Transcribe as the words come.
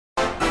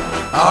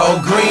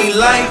All green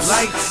lights,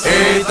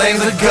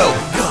 everything's a go.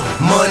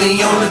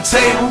 Money on the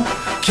table,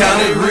 count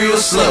it real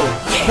slow.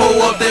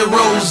 Pull up that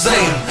rosé,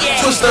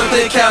 twist up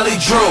that Cali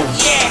Dro.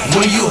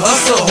 When you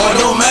hustle hard,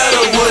 no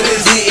matter what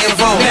is hitting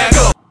for. Now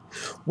go.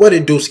 What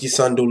it dooski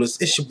son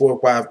doolers, it's your boy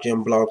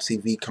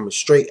YfgmBlogTv coming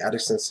straight out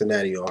of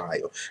Cincinnati,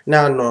 Ohio.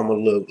 Now I know I'm a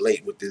little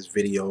late with this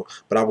video,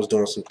 but I was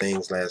doing some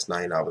things last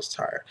night and I was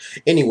tired.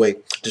 Anyway,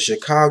 the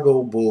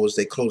Chicago Bulls,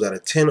 they closed out a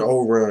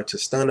 10-0 run to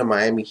stun the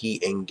Miami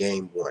Heat in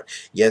Game 1.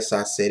 Yes,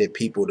 I said it,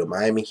 people. The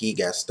Miami Heat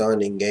got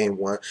stunned in Game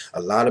 1.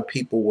 A lot of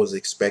people was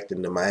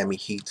expecting the Miami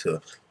Heat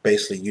to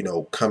basically, you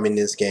know, come in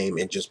this game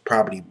and just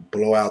probably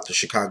blow out the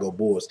Chicago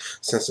Bulls,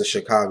 since the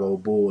Chicago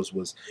Bulls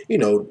was, you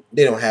know,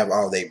 they don't have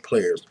all their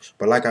players.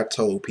 But like I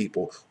told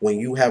people, when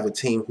you have a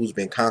team who's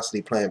been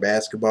constantly playing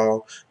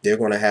basketball, they're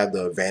going to have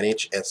the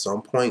advantage at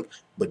some point.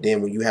 But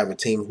then when you have a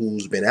team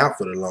who's been out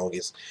for the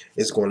longest,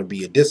 it's going to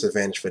be a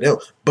disadvantage for them.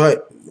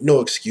 But no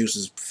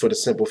excuses, for the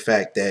simple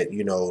fact that,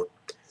 you know,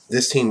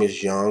 this team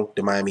is young,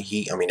 the Miami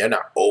Heat. I mean, they're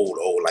not old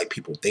like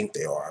people think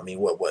they are. I mean,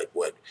 what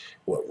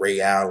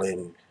Ray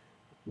Allen,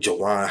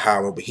 Jawan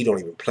Howard, but he don't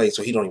even play,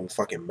 so he don't even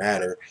fucking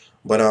matter.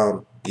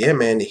 But yeah,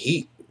 man, the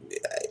Heat,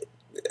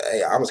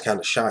 I was kind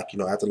of shocked, you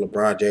know, after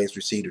LeBron James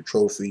received a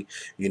trophy.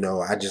 You know,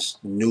 I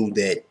just knew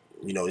that,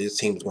 you know, this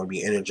team was going to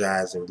be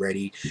energized and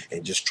ready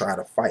and just try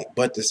to fight.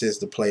 But this is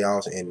the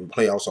playoffs, and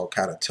playoffs are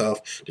kind of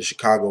tough. The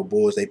Chicago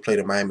Bulls, they play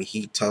the Miami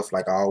Heat tough,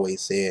 like I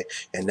always said.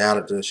 And now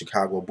that the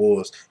Chicago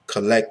Bulls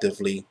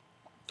collectively,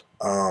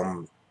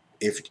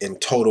 if in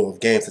total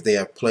of games that they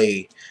have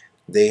played,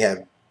 they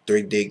have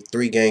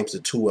three games to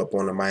 2 up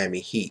on the Miami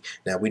Heat.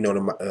 Now we know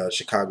the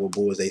Chicago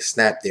Bulls, they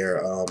snapped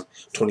their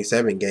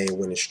 27-game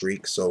winning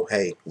streak. So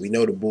hey, we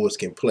know the Bulls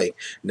can play.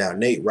 Now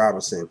Nate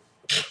Robinson,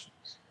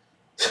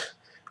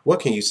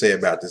 what can you say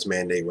about this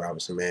man, Nate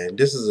Robinson? Man,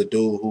 this is a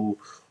dude who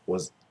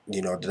was,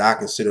 you know, that I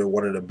consider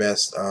one of the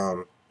best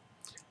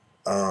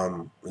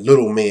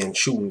little man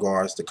shooting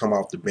guards to come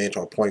off the bench,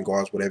 or point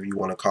guards, whatever you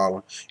want to call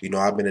them. You know,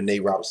 I've been a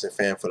Nate Robinson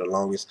fan for the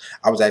longest.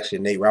 I was actually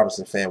a Nate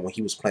Robinson fan when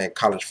he was playing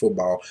college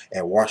football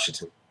at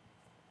Washington.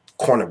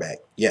 Cornerback.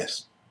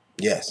 Yes.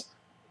 Yeah,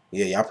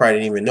 y'all probably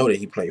didn't even know that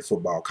he played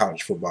football,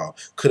 college football.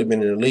 Could have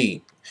been in the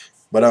league.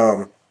 But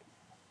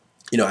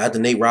you know, after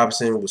Nate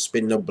Robinson was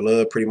spitting up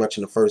blood pretty much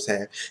in the first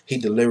half, he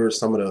delivered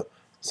some of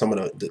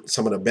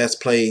the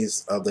best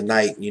plays of the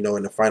night, you know,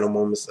 in the final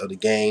moments of the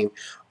game.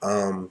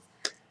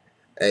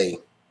 Hey,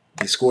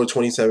 he scored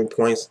 27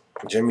 points.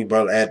 Jimmy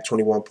Butler added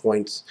 21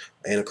 points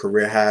and a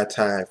career high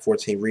time,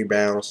 14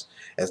 rebounds,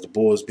 as the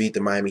Bulls beat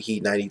the Miami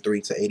Heat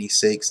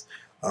 93-86.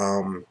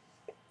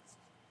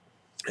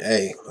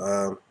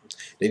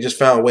 They just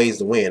found ways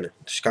to win. The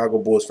Chicago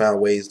Bulls found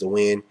ways to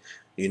win,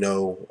 you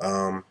know,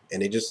 and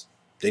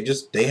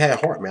they had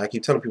heart, man. I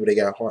keep telling people they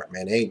got heart,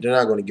 man. They're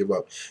not going to give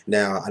up.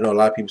 Now, I know a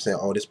lot of people saying,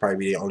 oh, this probably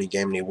be the only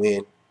game they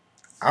win.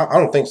 I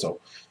don't think so.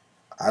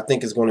 I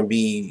think it's going to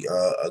be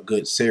a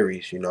good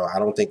series. You know, I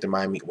don't think the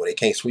Miami, well, they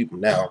can't sweep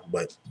them now,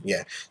 but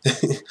yeah.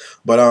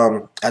 But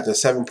at the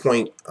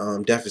 7-point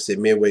deficit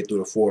midway through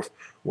the fourth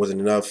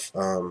wasn't enough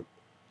to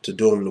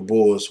doom the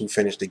Bulls, who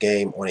finished the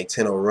game on a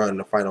 10-0 run in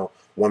the final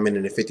 1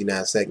 minute and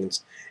 59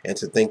 seconds. And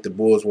to think the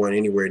Bulls weren't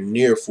anywhere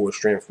near full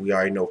strength, we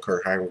already know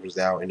Kurt Heinrich was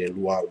out and then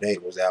Luol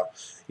Deng was out.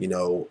 You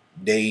know,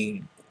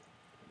 they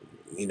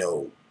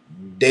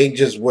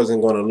just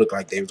wasn't going to look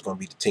like they was going to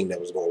be the team that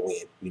was going to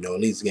win, you know,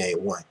 at least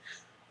game 1.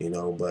 You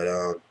know, but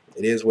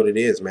it is what it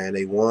is, man.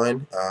 They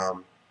won.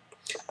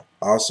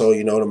 Also,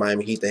 you know, the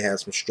Miami Heat, they had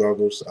some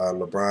struggles.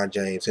 LeBron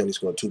James, he only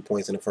scored 2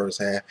 points in the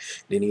first half.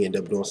 Then he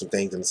ended up doing some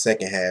things in the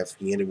second half.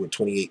 He ended with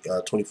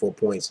 24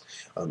 points,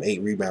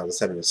 8 rebounds, and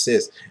 7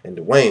 assists. And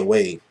Dwayne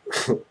Wade,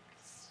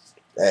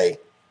 hey,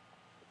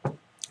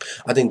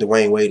 I think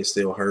Dwayne Wade is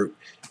still hurt.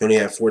 He only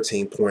had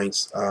 14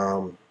 points.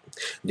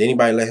 Did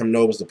anybody let him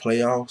know it was the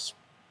playoffs?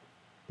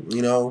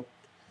 You know?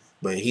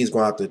 But he's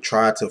going to have to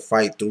try to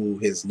fight through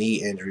his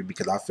knee injury,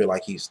 because I feel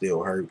like he's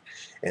still hurt.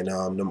 And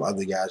them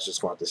other guys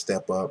just going to have to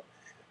step up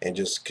and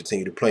just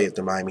continue to play if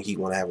the Miami Heat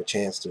want to have a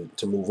chance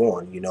to move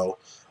on, you know.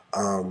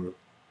 You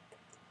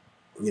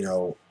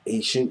know,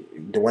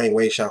 Dwayne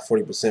Wade shot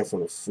 40% from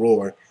the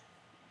floor.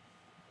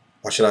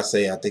 Or should I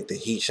say, I think the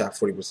Heat shot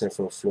 40%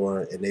 from the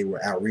floor, and they were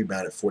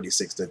out-rebounded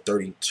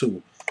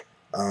 46-32.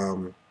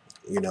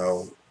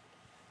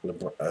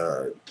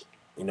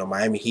 You know,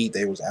 Miami Heat,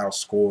 they was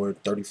outscored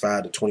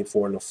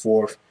 35-24 in the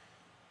fourth,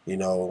 you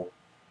know,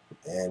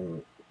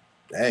 and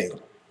hey,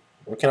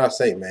 what can I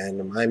say, man?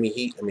 The Miami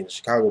Heat, I mean, the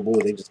Chicago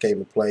Bulls, they just came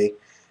to play.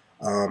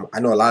 I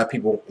know a lot of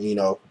people, you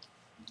know,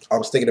 I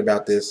was thinking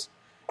about this,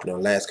 you know,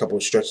 last couple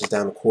of stretches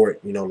down the court,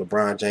 you know,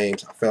 LeBron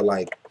James, I felt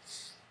like,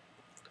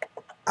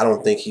 I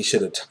don't think he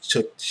should have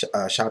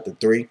shot the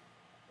 3.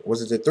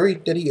 Was it the 3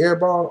 that he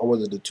airball, or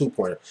was it the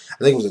 2-pointer?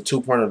 I think it was the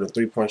 2-pointer, the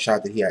 3-point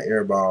shot that he had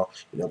airball.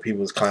 You know, people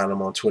was clowning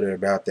him on Twitter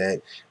about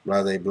that,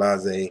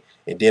 blase.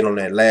 And then on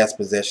that last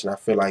possession, I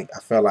felt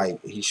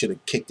like he should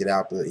have kicked it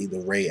out to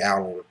either Ray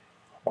Allen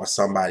or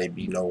somebody,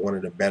 you know, one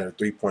of the better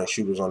 3-point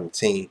shooters on the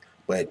team.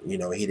 But you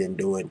know, he didn't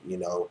do it. You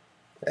know,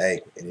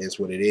 Hey, it is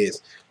what it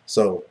is.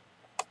 So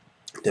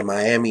the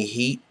Miami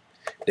Heat,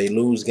 they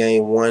lose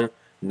game one,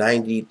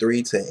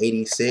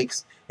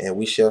 93-86, and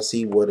we shall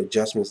see what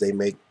adjustments they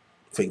make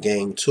for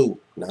game two.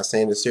 Not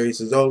saying the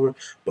series is over,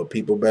 but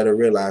people better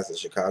realize the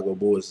Chicago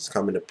Bulls is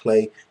coming to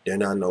play. They're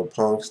not no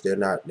punks. They're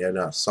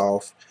not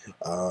soft.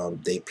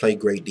 They play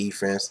great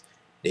defense.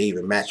 They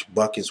even match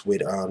buckets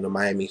with the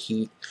Miami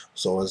Heat.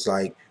 So it's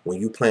like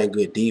when you playing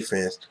good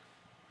defense,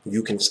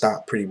 you can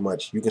stop pretty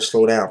much. You can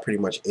slow down pretty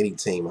much any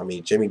team. I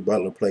mean, Jimmy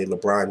Butler played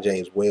LeBron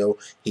James well.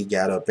 He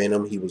got up in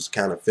him. He was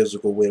kind of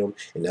physical with him,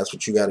 and that's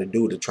what you got to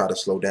do to try to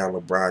slow down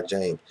LeBron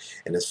James.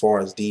 And as far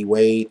as D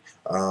Wade,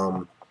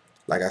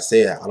 like I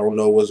said, I don't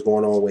know what's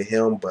going on with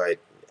him, but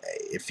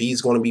if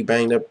he's going to be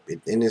banged up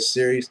in this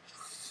series,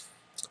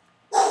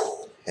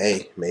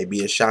 hey,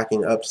 maybe a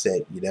shocking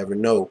upset. You never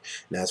know.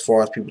 Now, as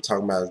far as people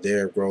talking about is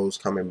Derrick Rose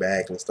coming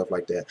back and stuff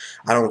like that,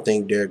 I don't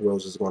think Derrick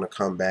Rose is going to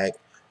come back.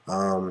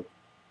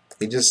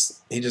 He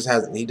just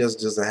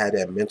doesn't have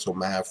that mental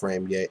mind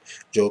frame yet.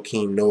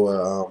 Joakim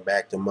Noah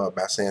backed him up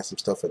by saying some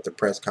stuff at the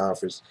press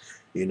conference,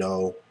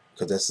 because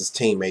that's his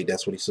teammate.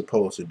 That's what he's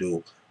supposed to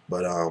do.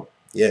 But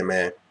yeah,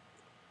 man.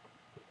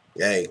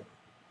 Hey,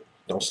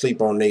 don't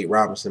sleep on Nate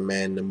Robinson,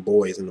 man. Them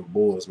boys and the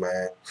Bulls,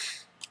 man.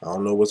 I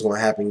don't know what's gonna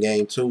happen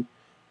game two,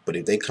 but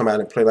if they come out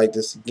and play like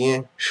this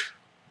again,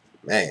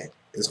 man,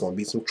 it's going to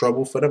be some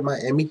trouble for the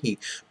Miami Heat.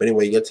 But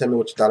anyway, you tell me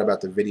what you thought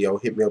about the video.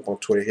 Hit me up on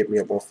Twitter. Hit me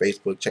up on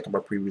Facebook. Check out my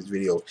previous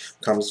videos.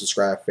 Comment,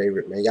 subscribe,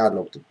 favorite. Man, y'all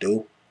know what to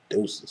do.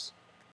 Deuces.